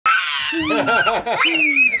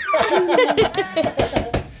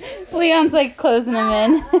Leon's like closing him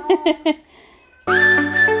in.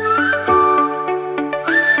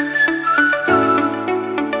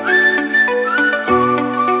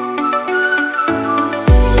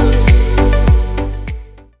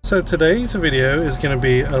 So today's video is going to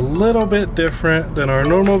be a little bit different than our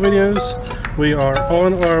normal videos. We are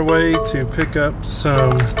on our way to pick up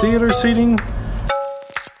some theater seating.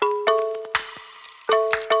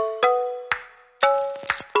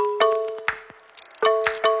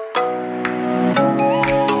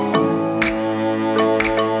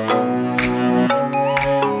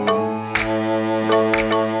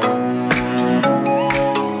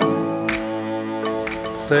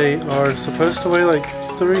 They are supposed to weigh like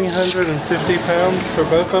 350 pounds for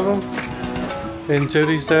both of them. And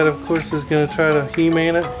Jody's dad, of course, is going to try to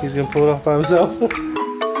He-Man it. He's going to pull it off by himself.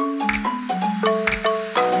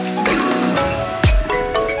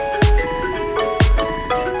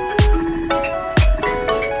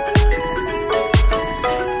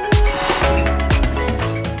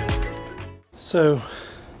 So,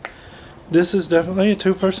 this is definitely a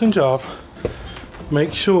two-person job.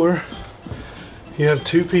 Make sure you have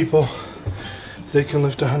two people that can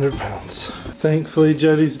lift 100 pounds. Thankfully,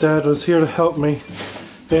 Jody's dad was here to help me,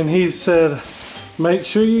 and he said, make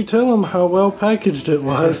sure you tell him how well packaged it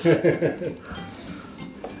was. It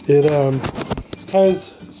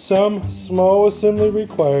has some small assembly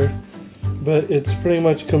required, but it's pretty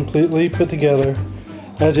much completely put together.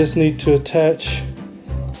 I just need to attach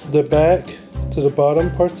the back to the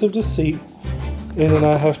bottom parts of the seat, and then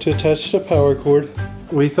I have to attach the power cord.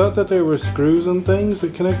 We thought that there were screws and things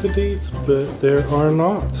that connected these, but there are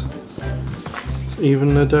not.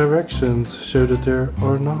 Even the directions show that there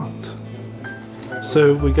are not.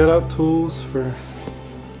 So we got out tools for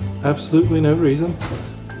absolutely no reason.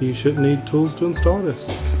 You shouldn't need tools to install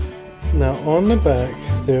this. Now on the back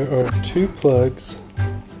there are two plugs.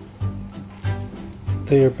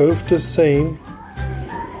 They are both the same.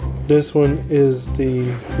 This one is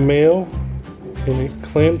the male and it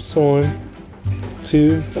clamps on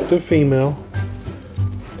to the female,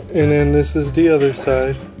 and then this is the other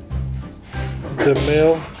side. The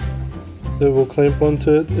male that will clamp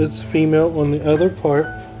onto it is female on the other part,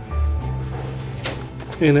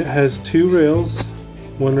 and it has two rails,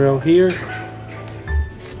 one rail here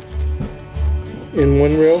and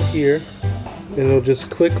one rail here, and it'll just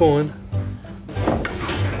click on,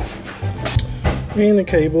 and the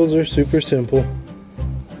cables are super simple,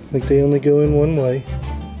 like they only go in one way.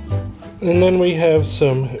 And then we have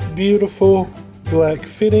some beautiful black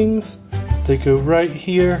fittings. They go right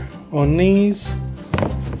here on these.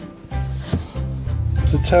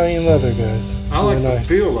 It's Italian leather, guys. It's I like really nice.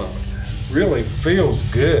 the feel of it. Really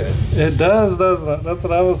feels good. It does, doesn't it? That's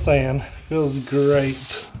what I was saying. Feels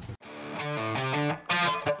great.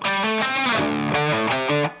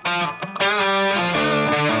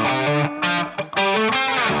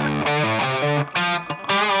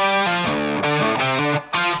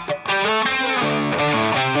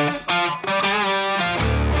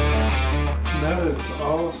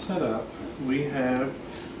 Set up, we have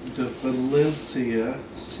the Valencia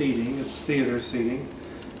seating. It's theater seating,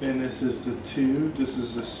 and this is the this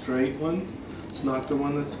is the straight one. It's not the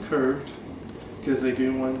one that's curved, because they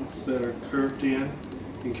do ones that are curved in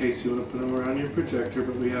case you want to put them around your projector,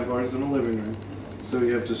 but we have ours in the living room. So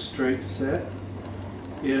you have the straight set.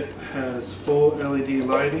 It has full LED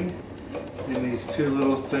lighting and these two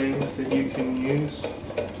little things that you can use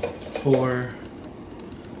for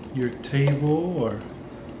your table or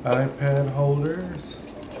iPad holders,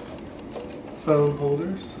 phone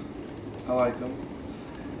holders. I like them.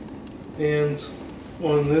 And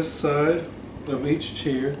on this side of each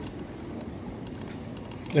chair,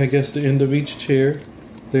 I guess the end of each chair,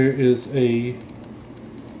 there is a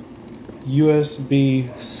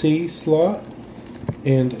USB-C slot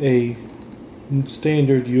and a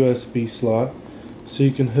standard USB slot, so you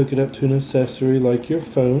can hook it up to an accessory like your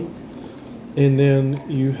phone. And then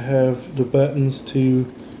you have the buttons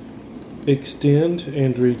to extend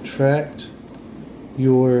and retract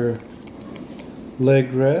your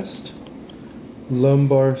leg rest,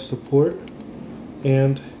 lumbar support,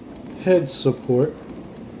 and head support.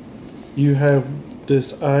 You have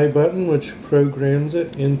this I button which programs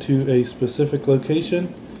it into a specific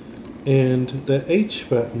location, and the H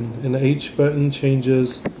button. And the H button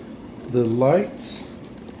changes the lights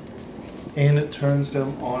and it turns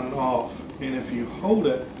them on and off. And if you hold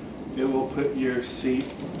it, it will put your seat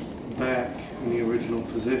back in the original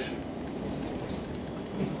position.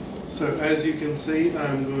 So as you can see,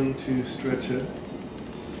 I'm going to stretch it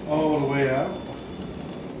all the way out,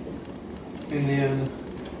 and then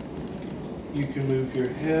you can move your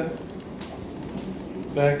head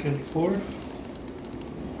back and forth.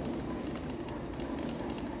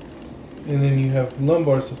 And then you have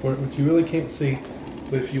lumbar support, which you really can't see,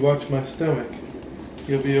 but if you watch my stomach,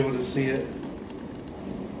 you'll be able to see it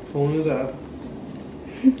pulling it up.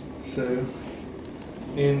 So,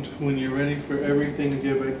 and when you're ready for everything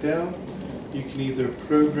to go back down, you can either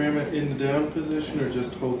program it in the down position or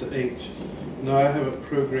just hold the H. Now I have it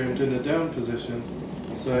programmed in the down position,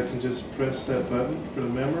 so I can just press that button for the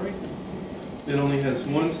memory. It only has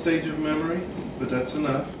one stage of memory, but that's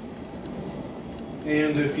enough.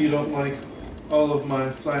 And if you don't like all of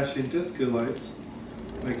my flashing disco lights,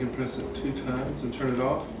 I can press it 2 times and turn it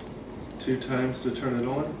off, 2 times to turn it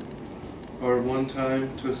on, or 1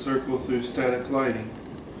 time to circle through static lighting.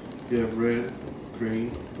 You have red,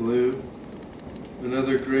 green, blue,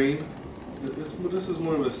 another green. This is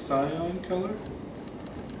more of a cyan color,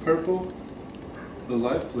 purple, the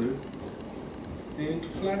light blue, and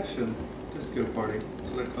flashing disco party.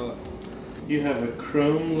 That's what I call it. You have a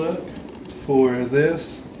chrome look for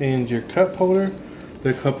this and your cup holder.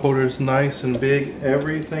 The cup holder is nice and big.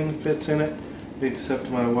 Everything fits in it except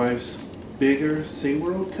my wife's bigger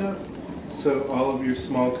SeaWorld cup. So all of your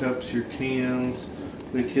small cups, your cans,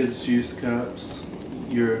 the kids' juice cups,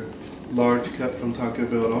 your large cup from Taco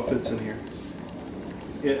Bell, it all fits in here.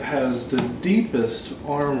 It has the deepest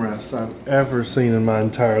armrest I've ever seen in my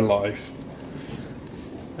entire life.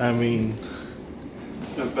 I mean,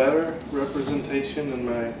 a better representation in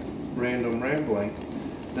my random rambling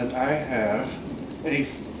than I have a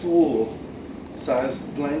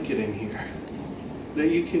full-sized blanket in here that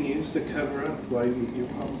you can use to cover up while you eat your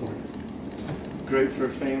popcorn. Great for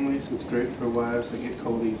families, it's great for wives that get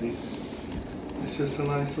cold easy. It's just a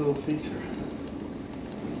nice little feature.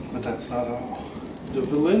 But that's not all. The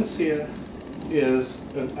Valencia is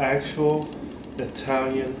an actual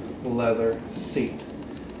Italian leather seat.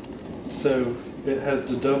 So it has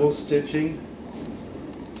the double stitching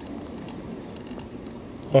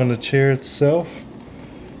on the chair itself,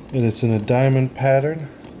 and it's in a diamond pattern,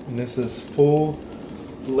 and this is full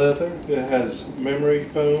leather. It has memory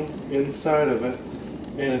foam inside of it,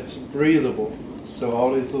 and it's breathable, so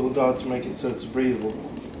all these little dots make it so it's breathable.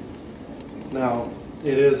 Now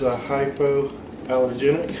it is a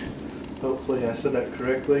hypoallergenic, hopefully I said that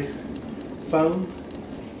correctly, foam,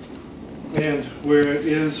 and where it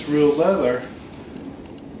is real leather,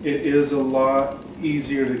 it is a lot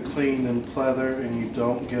easier to clean than pleather, and you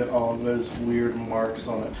don't get all those weird marks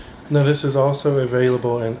on it. Now this is also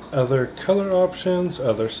available in other color options,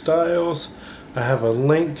 other styles. I have a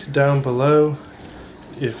link down below.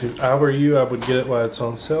 If I were you, I would get it while it's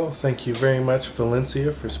on sale. Thank you very much,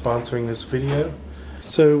 Valencia, for sponsoring this video.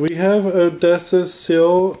 So we have Odessa's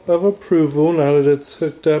seal of approval now that it's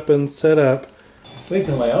hooked up and set up. We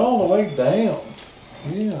can lay all the way down.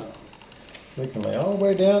 Yeah. We can lay all the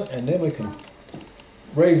way down, and then we can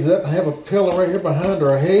raise it up and have a pillow right here behind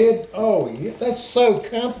our head. Oh, yeah, that's so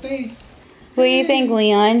comfy. What do you think,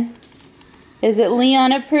 Leon? Is it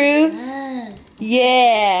Leon approved?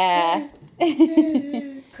 Yeah.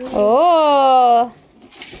 Oh,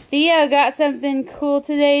 Theo got something cool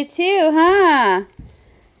today too, huh?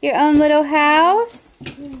 Your own little house?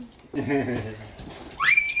 Bubby's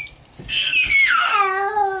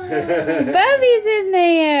in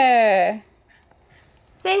there.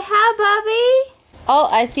 Say hi, Bubby. Oh,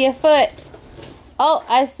 I see a foot. Oh,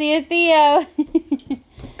 I see a Theo.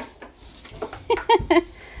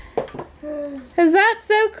 Is that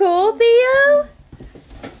so cool, Theo?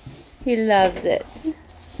 He loves it.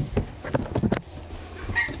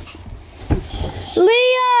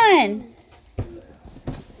 Leon!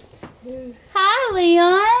 Hi,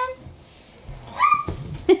 Leon.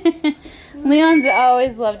 Leon's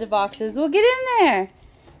always loved boxes. Well, get in there.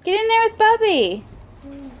 Get in there with Bubby.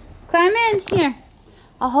 Climb in. Here.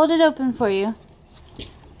 I'll hold it open for you.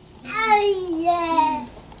 Oh, yeah.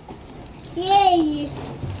 Yeah.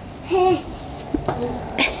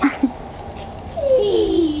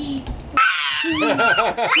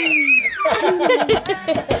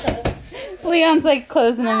 Leon's like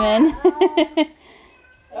closing him in.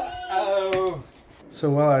 So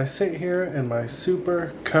while I sit here in my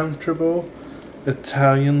super comfortable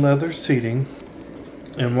Italian leather seating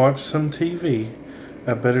and watch some TV,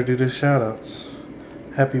 I better do the shout outs.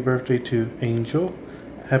 Happy birthday to Angel,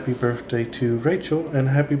 happy birthday to Rachel, and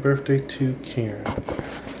happy birthday to Karen.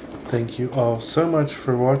 Thank you all so much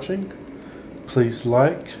for watching. Please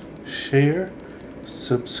like, share,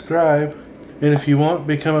 subscribe, and if you want,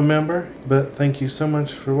 become a member. But thank you so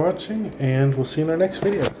much for watching, and we'll see you in our next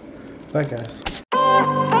video. Bye, guys.